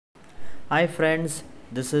Hi friends,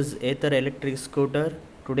 this is Ather electric scooter.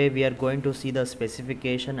 Today we are going to see the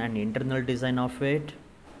specification and internal design of it.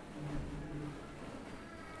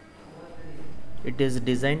 It is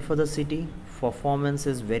designed for the city. Performance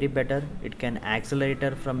is very better. It can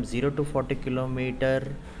accelerate from 0 to 40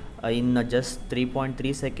 km in just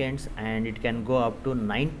 3.3 seconds, and it can go up to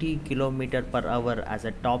 90 km per hour as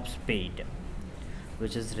a top speed,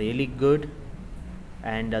 which is really good.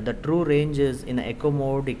 And the true range is in eco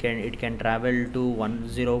mode it can travel to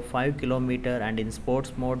 105 km, and in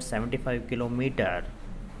sports mode 75 km.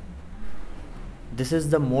 This is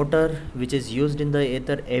the motor which is used in the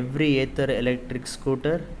every Ather electric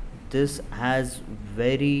scooter. This has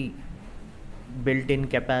very built-in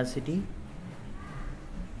capacity.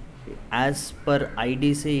 As per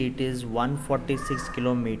IDC, it is 146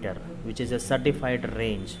 km, which is a certified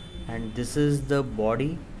range. And this is the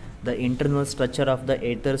body, the internal structure of the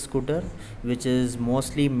Ather scooter, which is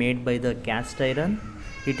mostly made by the cast iron.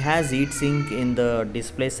 It has heatsink in the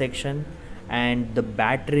display section, and the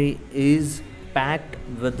battery is packed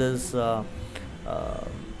with this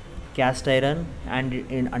cast iron,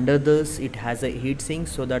 and under this it has a heatsink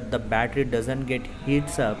so that the battery doesn't get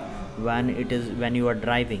heats up when you are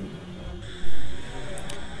driving.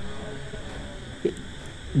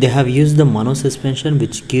 They have used the mono suspension,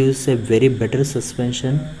 which gives a very better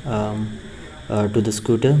suspension to the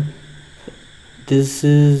scooter. This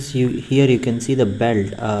is here you can see the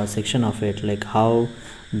belt section of it, like how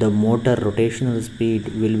the motor rotational speed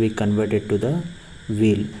will be converted to the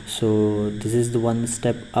wheel. So this is the one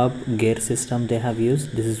step up gear system they have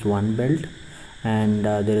used. This is one belt, and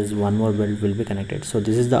there is one more belt will be connected. So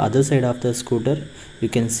this is the other side of the scooter. You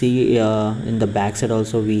can see in the back side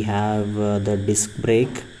also we have the disc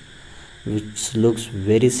brake, which looks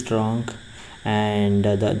very strong, and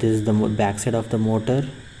this is the back side of the motor,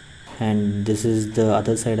 and this is the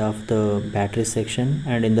other side of the battery section.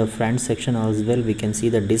 And in the front section as well we can see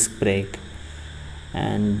the disc brake,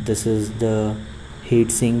 and this is the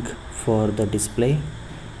heat sink for the display.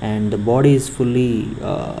 And the body is fully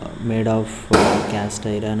made of cast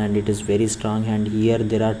iron, and it is very strong. And here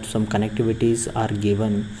there are some connectivities are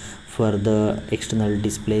given for the external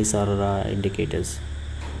displays or indicators.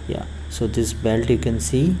 Yeah, so this belt you can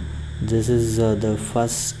see, this is the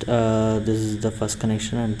first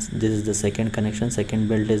connection, and this is the second connection. Second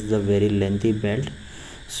belt is the very lengthy belt.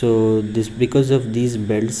 So this, because of this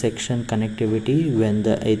belt section connectivity, when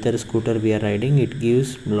the Ather scooter we are riding, it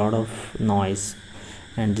gives a lot of noise.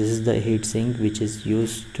 And this is the heat sink which is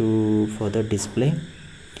used for the display.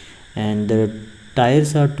 And the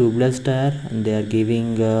tires are tubeless tire, and they are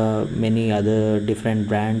giving many other different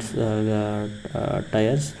brands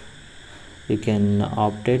tires. You can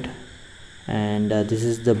opt it. And this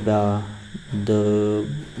is the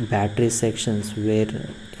battery sections, where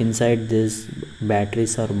inside this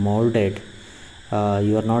batteries are molded.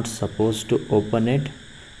 You are not supposed to open it.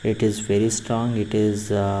 It is very strong. It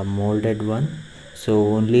is molded one. So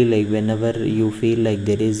only like whenever you feel like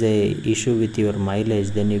there is a issue with your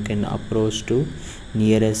mileage, then you can approach to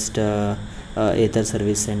nearest Ather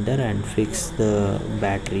service center and fix the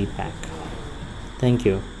battery pack. Thank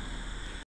you.